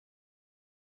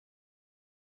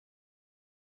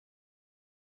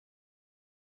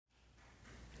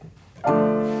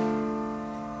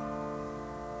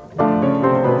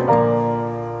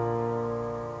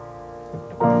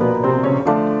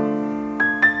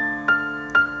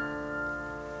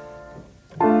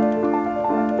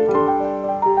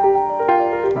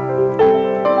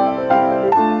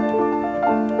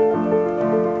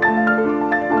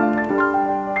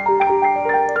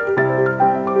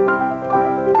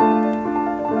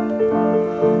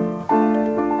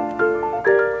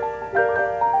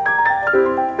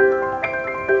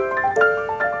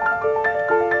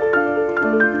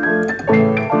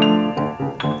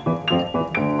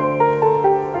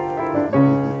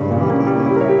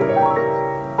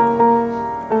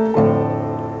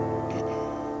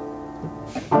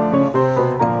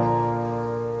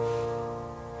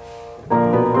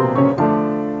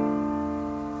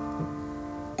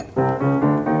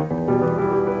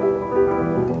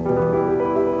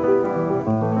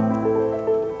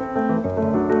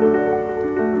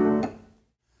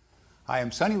Hi,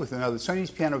 I'm Sonny with another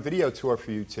Sonny's Piano video tour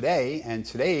for you today, and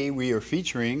today we are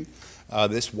featuring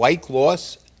this white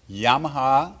gloss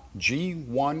Yamaha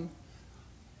G1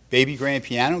 baby grand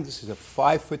piano. This is a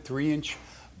 5'3"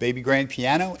 baby grand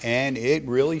piano, and it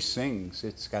really sings.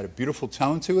 It's got a beautiful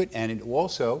tone to it, and it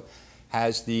also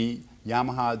has the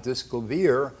Yamaha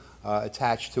Disklavier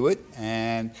attached to it,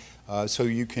 and so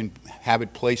you can have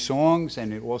it play songs,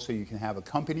 and it also you can have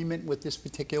accompaniment with this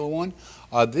particular one.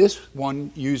 This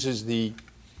one uses the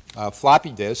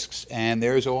floppy disks, and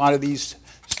there's a lot of these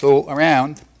still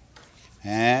around,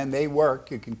 and they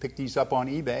work. You can pick these up on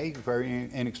eBay very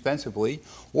inexpensively,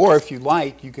 or if you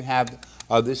like, you can have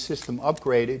this system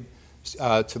upgraded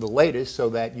to the latest so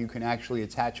that you can actually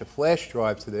attach a flash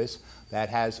drive to this that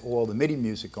has all the MIDI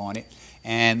music on it,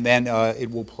 and then it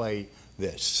will play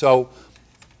this. So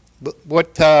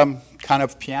what kind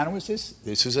of piano is this?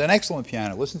 This is an excellent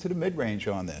piano. Listen to the mid-range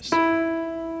on this.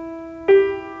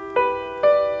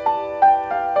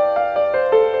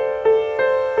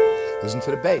 Listen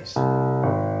to the bass.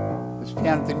 This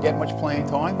piano didn't get much playing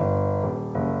time.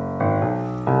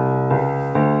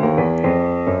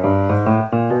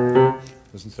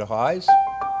 Listen to the highs.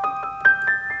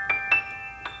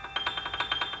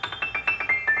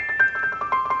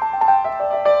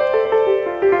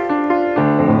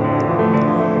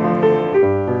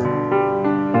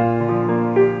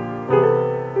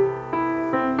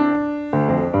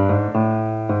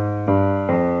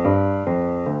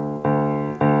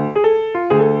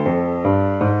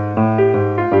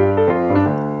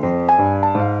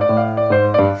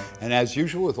 As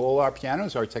usual with all our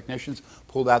pianos, our technicians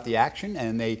pulled out the action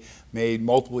and they made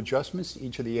multiple adjustments to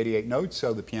each of the 88 notes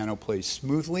so the piano plays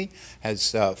smoothly,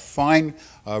 has fine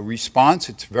response,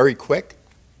 it's very quick.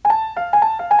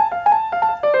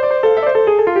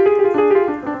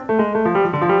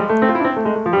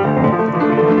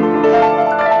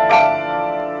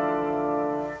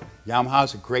 Yamaha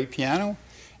is a great piano,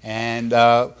 and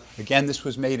again, this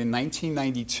was made in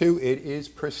 1992. It is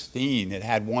pristine. It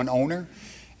had one owner,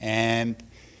 and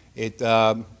it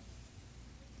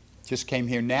just came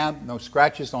here now, no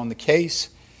scratches on the case,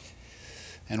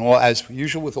 and as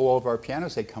usual with all of our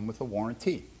pianos, they come with a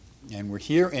warranty. And we're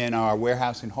here in our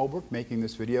warehouse in Holbrook making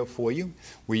this video for you,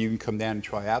 where you can come down and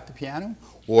try out the piano,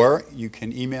 or you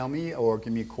can email me or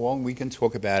give me a call and we can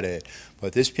talk about it.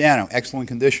 But this piano, excellent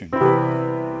condition.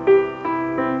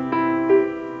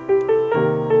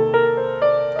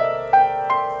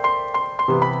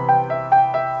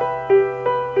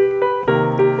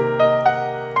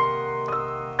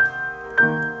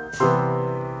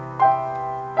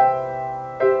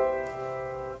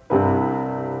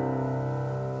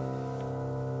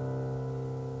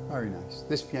 Very nice.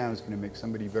 This piano is going to make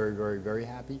somebody very, very, very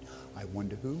happy. I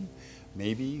wonder who.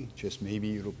 Maybe, just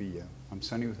maybe, it'll be you. I'm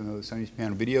Sonny with another Sonny's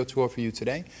Piano video tour for you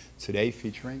today. Today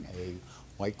featuring a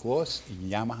white gloss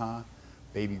Yamaha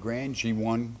Baby Grand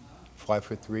G1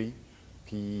 5'3"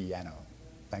 piano.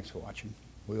 Thanks for watching.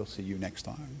 We'll see you next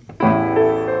time.